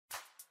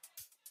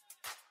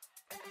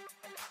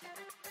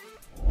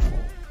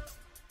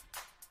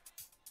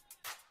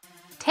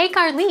Take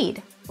our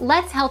lead.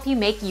 Let's help you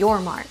make your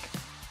mark.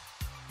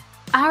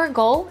 Our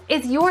goal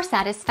is your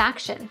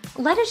satisfaction.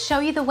 Let us show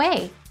you the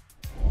way.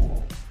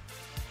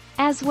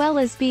 As well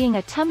as being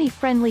a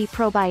tummy-friendly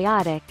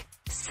probiotic,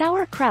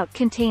 sauerkraut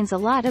contains a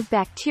lot of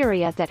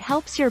bacteria that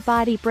helps your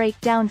body break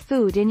down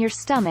food in your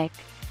stomach,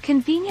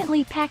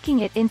 conveniently packing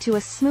it into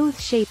a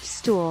smooth-shaped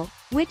stool,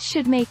 which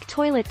should make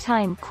toilet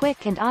time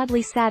quick and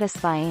oddly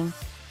satisfying.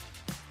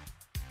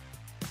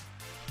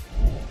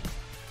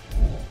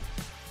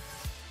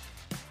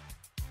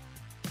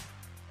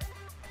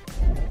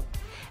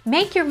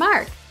 Make your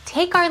mark.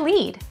 Take our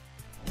lead.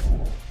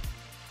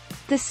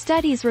 The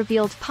studies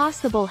revealed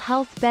possible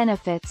health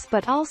benefits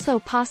but also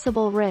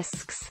possible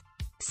risks.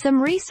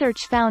 Some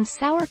research found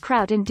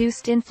sauerkraut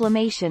induced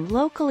inflammation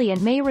locally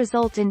and may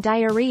result in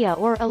diarrhea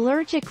or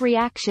allergic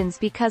reactions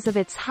because of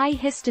its high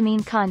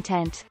histamine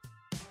content.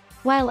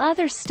 While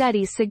other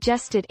studies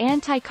suggested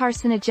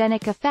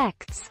anti-carcinogenic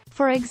effects,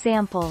 for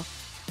example,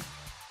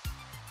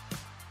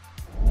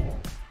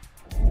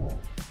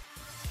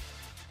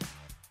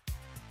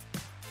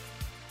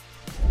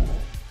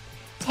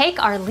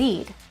 take our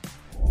lead.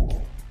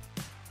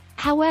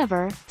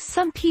 However,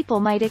 some people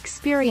might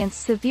experience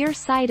severe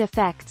side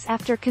effects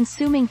after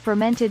consuming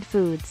fermented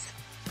foods.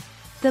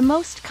 The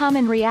most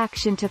common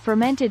reaction to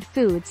fermented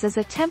foods is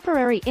a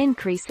temporary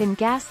increase in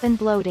gas and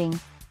bloating.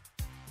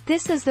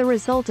 This is the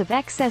result of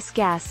excess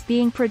gas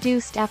being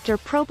produced after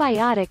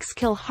probiotics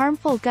kill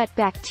harmful gut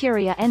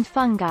bacteria and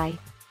fungi.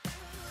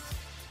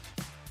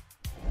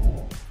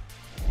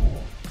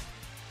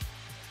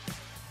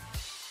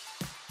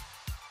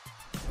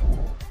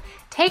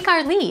 Take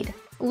our lead.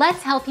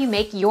 Let's help you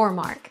make your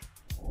mark.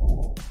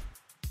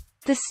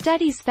 The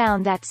studies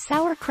found that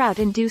sauerkraut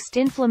induced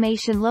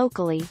inflammation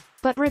locally,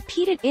 but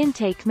repeated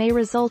intake may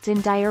result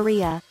in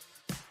diarrhea.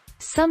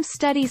 Some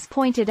studies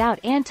pointed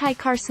out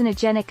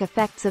anti-carcinogenic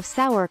effects of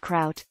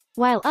sauerkraut,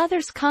 while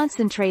others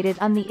concentrated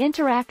on the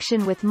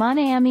interaction with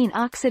monoamine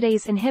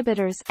oxidase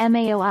inhibitors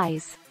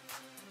 (MAOIs).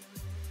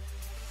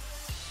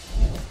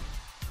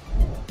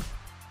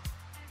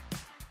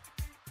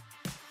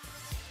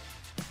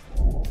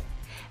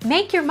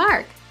 Make your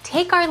mark.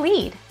 Take our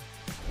lead.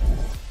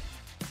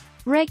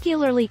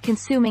 Regularly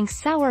consuming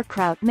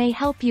sauerkraut may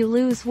help you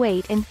lose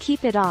weight and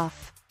keep it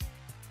off.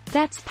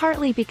 That's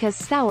partly because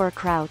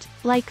sauerkraut,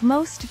 like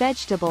most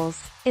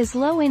vegetables, is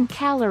low in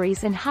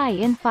calories and high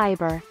in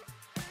fiber.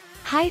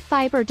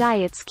 High-fiber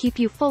diets keep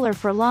you fuller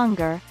for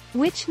longer,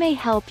 which may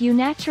help you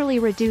naturally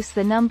reduce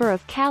the number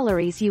of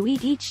calories you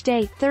eat each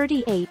day: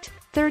 38,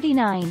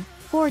 39,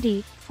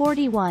 40,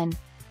 41.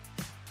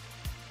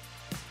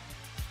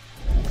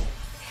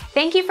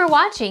 Thank you for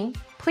watching.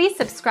 Please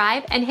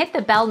subscribe and hit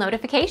the bell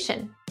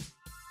notification.